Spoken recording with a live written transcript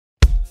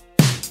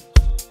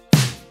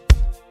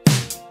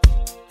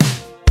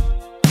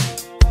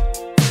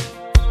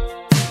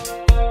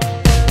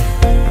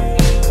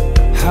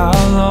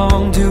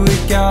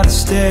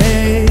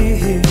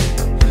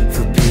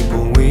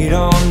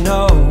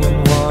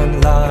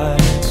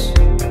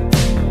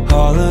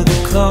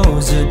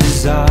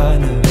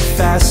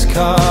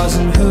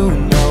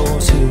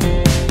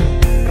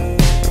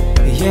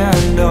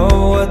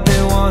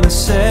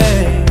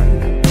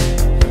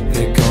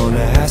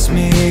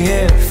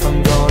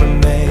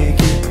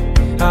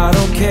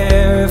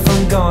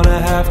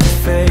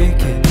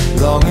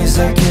as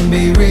I can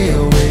be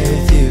real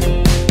with you.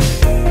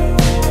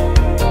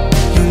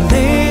 You're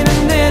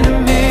leaning into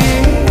me,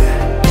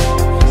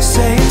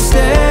 saying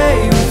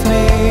stay with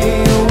me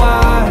a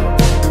while.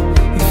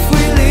 If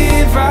we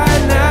leave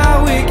right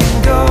now, we can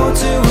go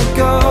to a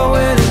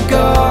going and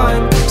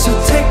gone. So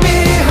take me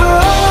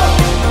home,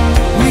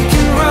 we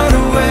can run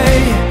away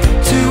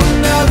to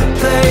another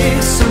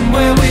place,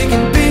 somewhere we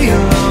can be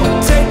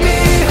alone. Take me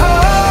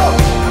home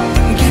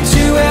and get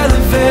you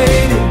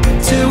elevated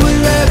till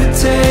we're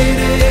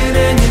levitating.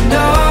 And you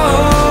know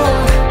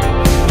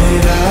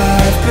that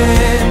I've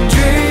been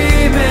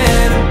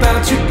dreaming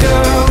about you,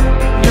 girl.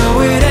 No,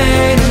 it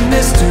ain't a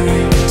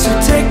mystery. So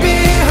take me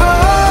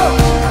home,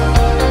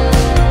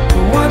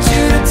 I want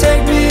you to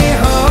take me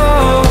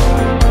home.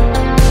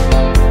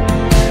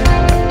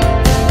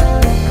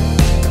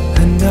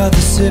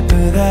 Another sip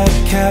of that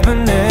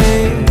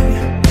Cabernet,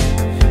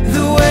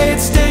 the way it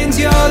stains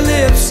your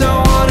lips, I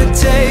wanna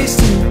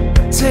taste it.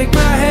 Take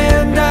my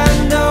hand, I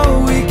know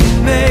we can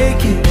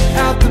make it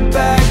out the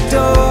back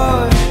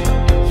door,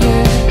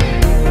 yeah.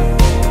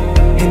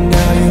 And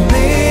now you're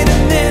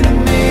leaning into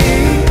me,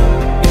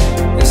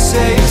 you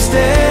say you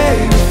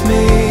stay with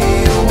me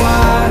a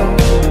while.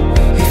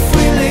 If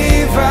we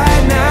leave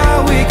right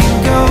now, we can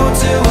go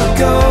till we're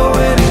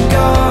going and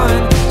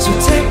gone. So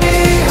take me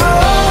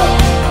home,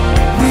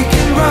 we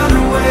can run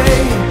away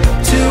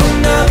to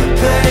another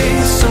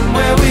place,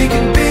 somewhere we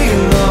can be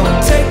alone.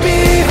 Take me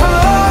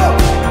home,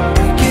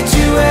 get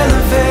you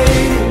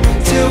elevated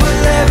till we're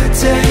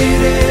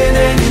levitating.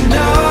 And you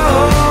know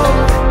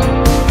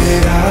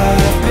that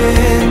I've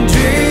been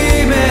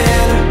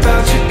dreaming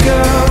about you,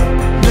 girl.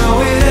 No,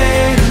 it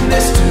ain't a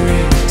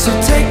mystery. So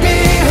take me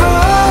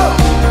home,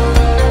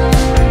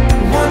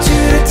 I want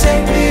you to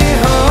take me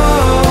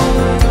home.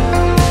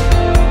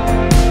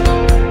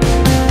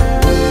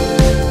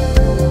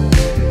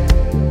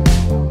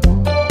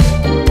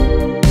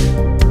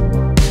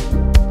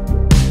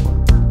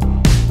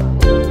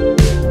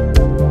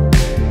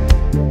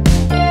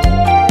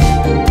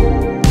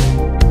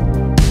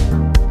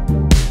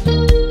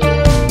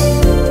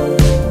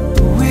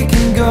 We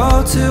can go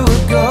to a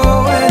go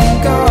and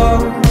go,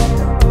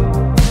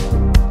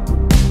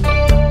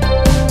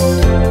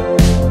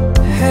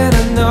 and I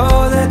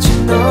know that you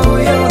know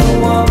you're the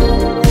one.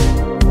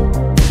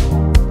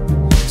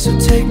 So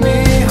take me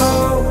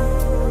home,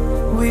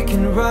 we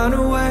can run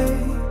away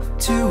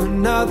to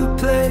another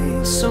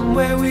place,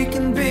 somewhere we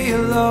can be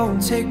alone.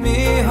 Take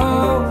me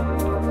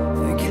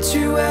home, get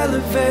you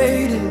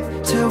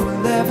elevated till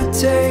we're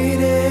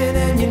levitating.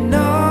 And you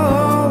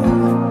know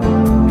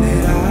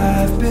that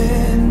I've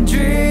been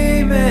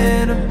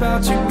dreaming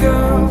about you,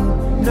 girl.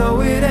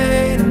 No, it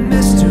ain't a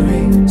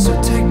mystery. So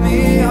take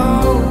me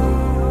home,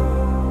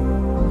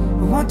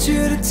 I want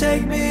you to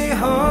take me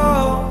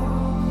home.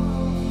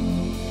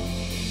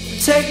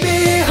 Take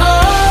me